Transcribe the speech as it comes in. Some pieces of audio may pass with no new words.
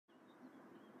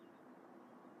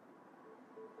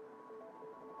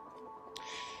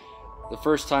The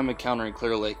first time encountering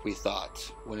Clear Lake, we thought,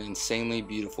 what an insanely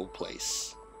beautiful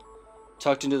place.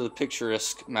 Tucked into the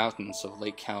picturesque mountains of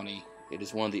Lake County, it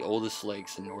is one of the oldest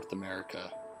lakes in North America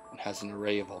and has an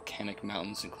array of volcanic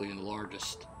mountains, including the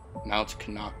largest, Mount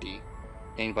Canocti,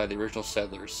 named by the original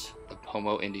settlers, the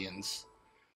Pomo Indians.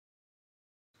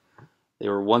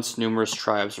 There were once numerous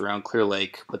tribes around Clear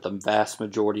Lake, but the vast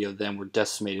majority of them were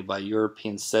decimated by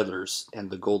European settlers and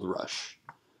the gold rush.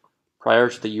 Prior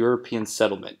to the European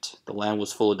settlement, the land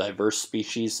was full of diverse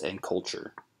species and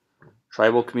culture.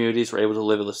 Tribal communities were able to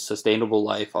live a sustainable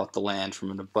life off the land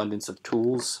from an abundance of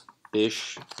tools,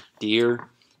 fish, deer,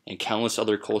 and countless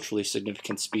other culturally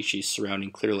significant species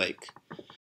surrounding Clear Lake.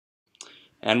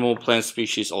 Animal and plant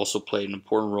species also played an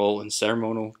important role in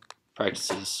ceremonial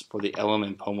practices for the Elem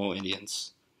and Pomo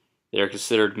Indians. They are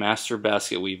considered master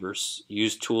basket weavers,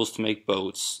 used tools to make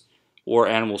boats, wore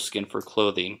animal skin for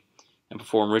clothing, and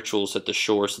perform rituals at the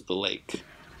shores of the lake.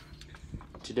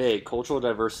 Today, cultural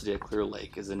diversity at Clear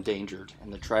Lake is endangered,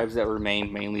 and the tribes that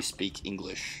remain mainly speak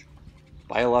English.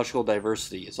 Biological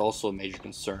diversity is also a major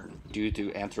concern due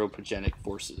to anthropogenic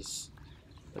forces.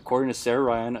 According to Sarah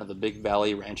Ryan of the Big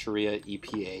Valley Rancheria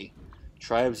EPA,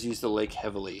 tribes use the lake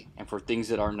heavily and for things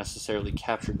that aren't necessarily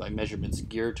captured by measurements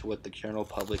geared to what the general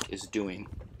public is doing.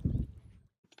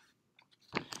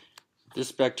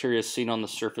 This bacteria seen on the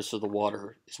surface of the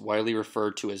water is widely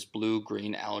referred to as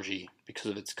blue-green algae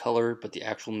because of its color, but the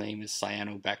actual name is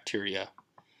cyanobacteria.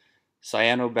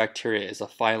 Cyanobacteria is a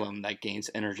phylum that gains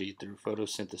energy through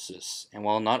photosynthesis, and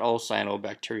while not all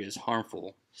cyanobacteria is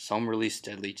harmful, some release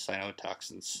deadly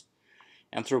cyanotoxins.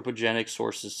 Anthropogenic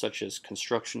sources such as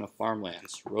construction of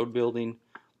farmlands, road building,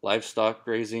 livestock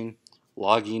grazing,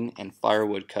 logging, and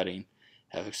firewood cutting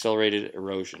have accelerated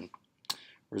erosion,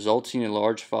 resulting in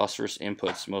large phosphorus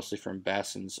inputs mostly from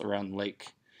basins around the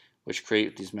lake, which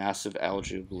create these massive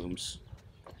algae blooms.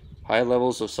 High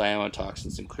levels of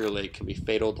cyanotoxins in Clear Lake can be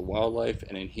fatal to wildlife,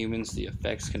 and in humans the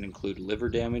effects can include liver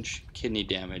damage, kidney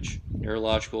damage,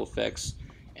 neurological effects,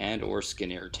 and or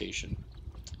skin irritation.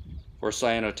 For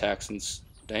cyanotoxins,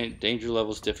 danger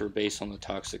levels differ based on the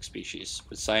toxic species,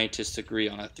 but scientists agree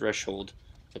on a threshold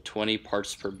of 20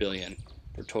 parts per billion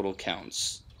for total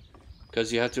counts.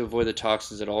 Because you have to avoid the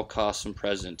toxins at all costs when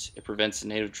present, it prevents the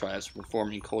native tribes from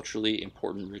performing culturally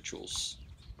important rituals.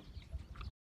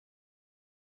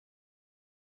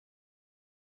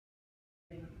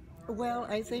 Well,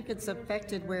 I think it's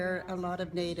affected where a lot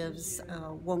of natives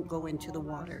won't go into the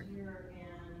water.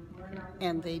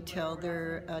 And they tell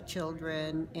their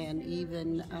children, and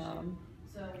even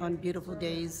on beautiful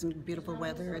days and beautiful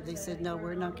weather, they said, no,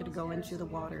 we're not going to go into the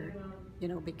water,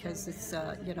 because it's,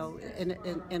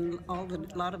 and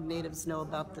a lot of natives know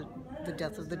about the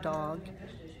death of the dog.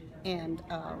 And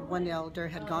one elder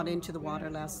had gone into the water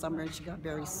last summer and she got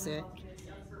very sick.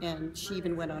 And she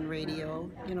even went on radio,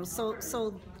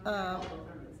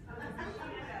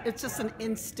 it's just an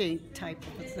instinct type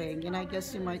of a thing. And I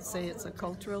guess you might say it's a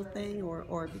cultural thing,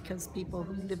 or because people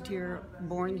who lived here,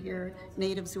 born here,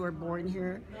 natives who are born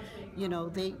here,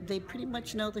 they pretty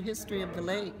much know the history of the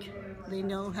lake. They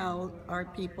know how our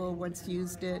people once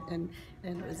used it, and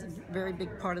it was a very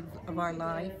big part of our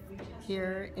life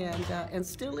here, and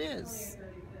still is,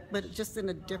 but just in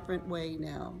a different way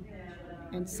now.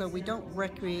 And so we don't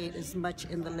recreate as much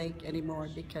in the lake anymore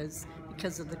because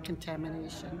of the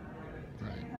contamination.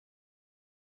 Right.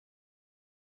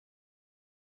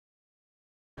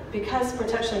 Because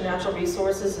protection of natural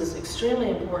resources is extremely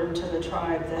important to the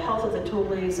tribe, the health of the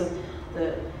tules, of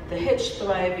the hitch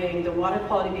thriving, the water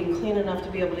quality being clean enough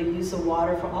to be able to use the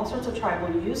water for all sorts of tribal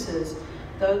uses,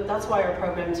 that's why our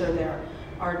programs are there,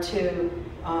 are to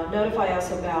notify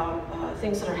us about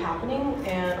things that are happening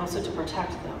and also to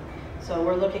protect them. So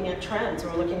we're looking at trends.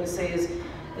 We're looking to see, is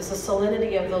the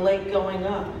salinity of the lake going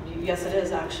up? Yes, it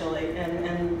is actually.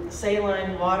 And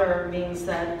saline water means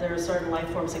that there are certain life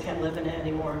forms that can't live in it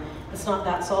anymore. It's not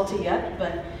that salty yet,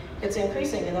 but it's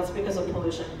increasing, and that's because of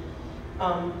pollution.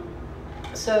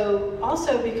 So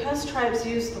also, because tribes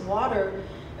use the water,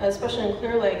 especially in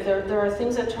Clear Lake, there are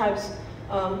things that tribes,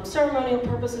 ceremonial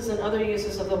purposes and other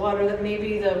uses of the water that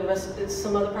maybe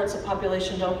some other parts of the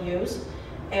population don't use.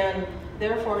 And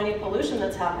therefore, any pollution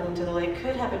that's happening to the lake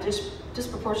could have a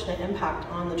disproportionate impact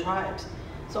on the tribes.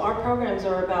 So our programs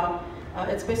are about,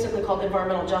 it's basically called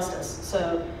environmental justice.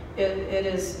 So it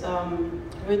is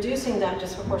reducing that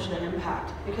disproportionate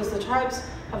impact, because the tribes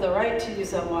have the right to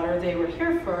use that water. They were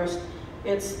here first.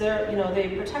 It's their, they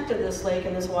protected this lake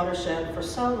and this watershed for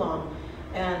so long.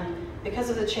 And because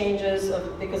of the changes,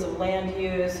 because of land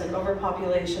use and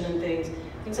overpopulation and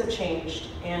things have changed.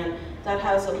 And that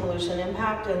has a pollution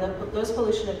impact, and those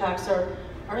pollution impacts are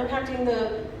are impacting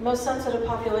the most sensitive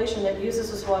population that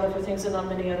uses this water for things that not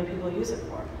many other people use it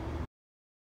for.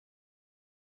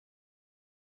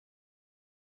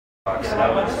 And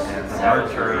the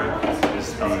mercury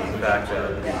is the fact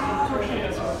that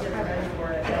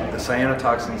the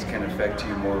cyanotoxins can affect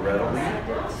you more readily,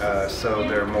 so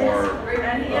they're more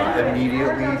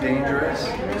immediately dangerous.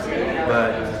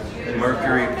 But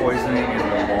mercury poisoning in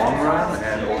the long run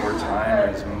and over time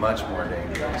is much more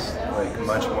dangerous, like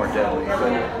much more deadly.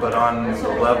 But on the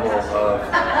level of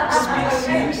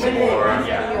species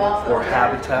or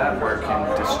habitat, where it can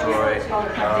destroy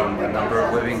a number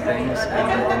of living things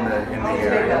in the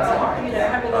area,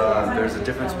 there's a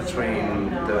difference between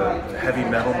the heavy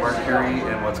metal mercury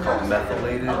and what's called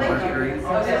methylated mercury.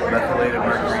 Methylated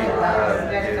mercury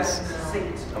is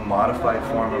a modified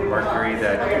form of mercury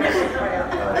that is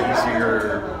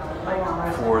easier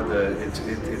for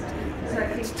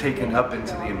it's taken up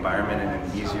into the environment in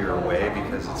an easier way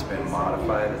because it's been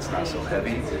modified. It's not so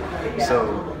heavy,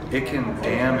 so it can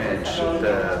damage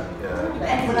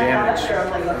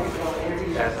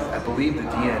I believe the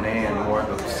DNA and more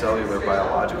of the cellular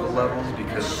biological levels,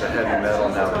 because it's a heavy metal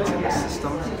now that's in the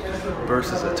system,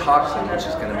 versus a toxin which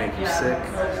is going to make you sick.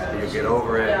 You get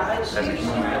over it as a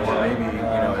human, or maybe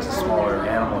as a smaller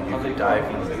animal you could die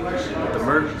from it.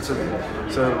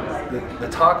 The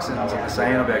toxins and the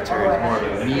cyanobacteria is more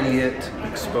of immediate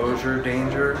exposure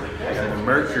danger, and the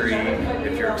mercury,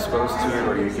 if you're exposed to it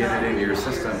or you get it into your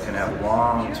system, can have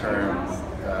long-term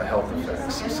health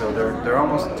effects. So they're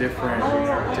almost different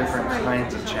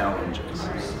kinds of challenges.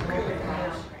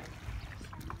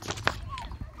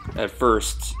 At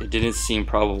first, it didn't seem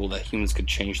probable that humans could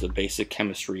change the basic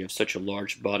chemistry of such a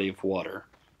large body of water.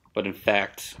 But in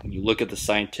fact, when you look at the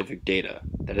scientific data,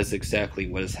 that is exactly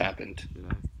what has happened.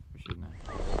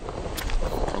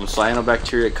 From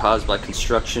cyanobacteria caused by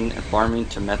construction and farming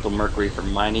to methylmercury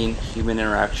from mining, human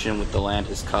interaction with the land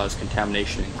has caused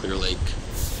contamination in Clear Lake.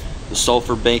 The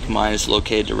Sulphur Bank mine is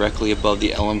located directly above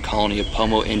the Elem colony of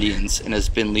Pomo Indians and has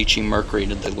been leaching mercury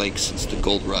into the lake since the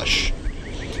gold rush.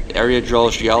 The area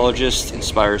draws geologists,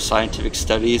 inspires scientific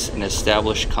studies, and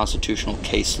established constitutional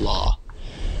case law.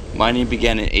 Mining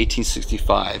began in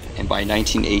 1865, and by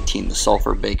 1918 the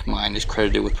Sulphur Bank mine is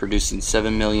credited with producing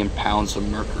 7 million pounds of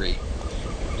mercury.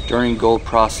 During gold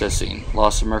processing,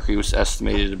 loss of mercury was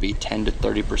estimated to be 10 to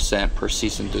 30% per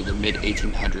season through the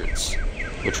mid-1800s,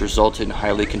 which resulted in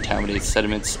highly contaminated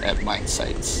sediments at mine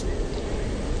sites.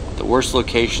 The worst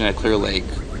location at Clear Lake,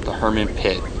 the Herman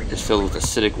Pit, is filled with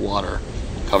acidic water,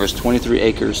 covers 23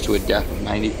 acres to a depth of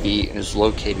 90 feet, and is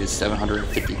located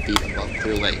 750 feet above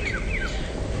Clear Lake.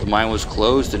 The mine was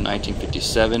closed in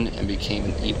 1957 and became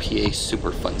an EPA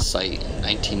Superfund site in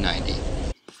 1990.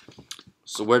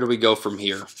 So where do we go from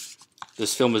here?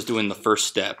 This film is doing the first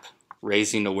step,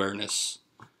 raising awareness.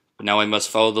 But now I must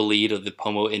follow the lead of the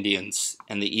Pomo Indians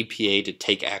and the EPA to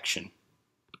take action.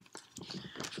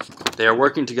 They are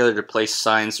working together to place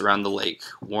signs around the lake,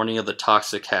 warning of the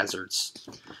toxic hazards.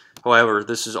 However,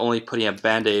 this is only putting a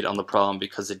band-aid on the problem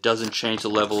because it doesn't change the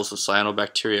levels of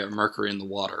cyanobacteria or mercury in the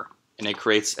water, and it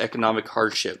creates economic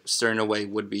hardship, steering away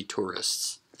would-be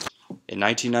tourists. In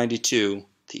 1992,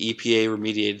 the EPA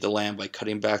remediated the land by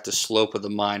cutting back the slope of the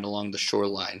mine along the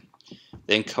shoreline,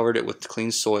 then covered it with clean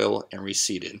soil and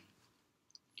reseeded.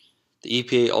 The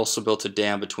EPA also built a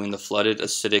dam between the flooded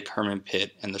acidic Herman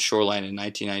Pit and the shoreline in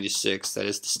 1996 that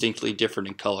is distinctly different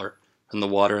in color from the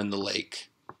water in the lake.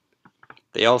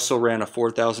 They also ran a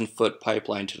 4,000-foot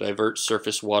pipeline to divert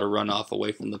surface water runoff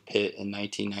away from the pit in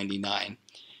 1999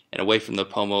 and away from the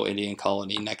Pomo Indian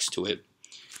colony next to it.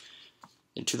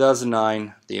 In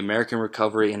 2009, the American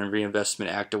Recovery and Reinvestment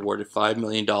Act awarded $5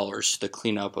 million to the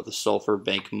cleanup of the Sulphur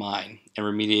Bank mine and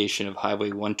remediation of Highway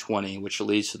 120, which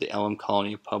leads to the Elem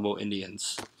colony of Pomo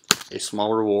Indians, a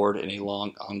small reward in a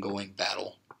long, ongoing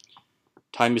battle.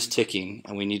 Time is ticking,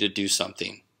 and we need to do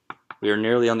something. We are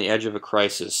nearly on the edge of a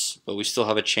crisis, but we still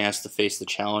have a chance to face the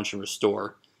challenge and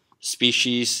restore the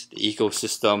species, the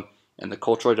ecosystem, and the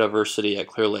cultural diversity at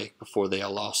Clear Lake before they are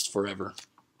lost forever.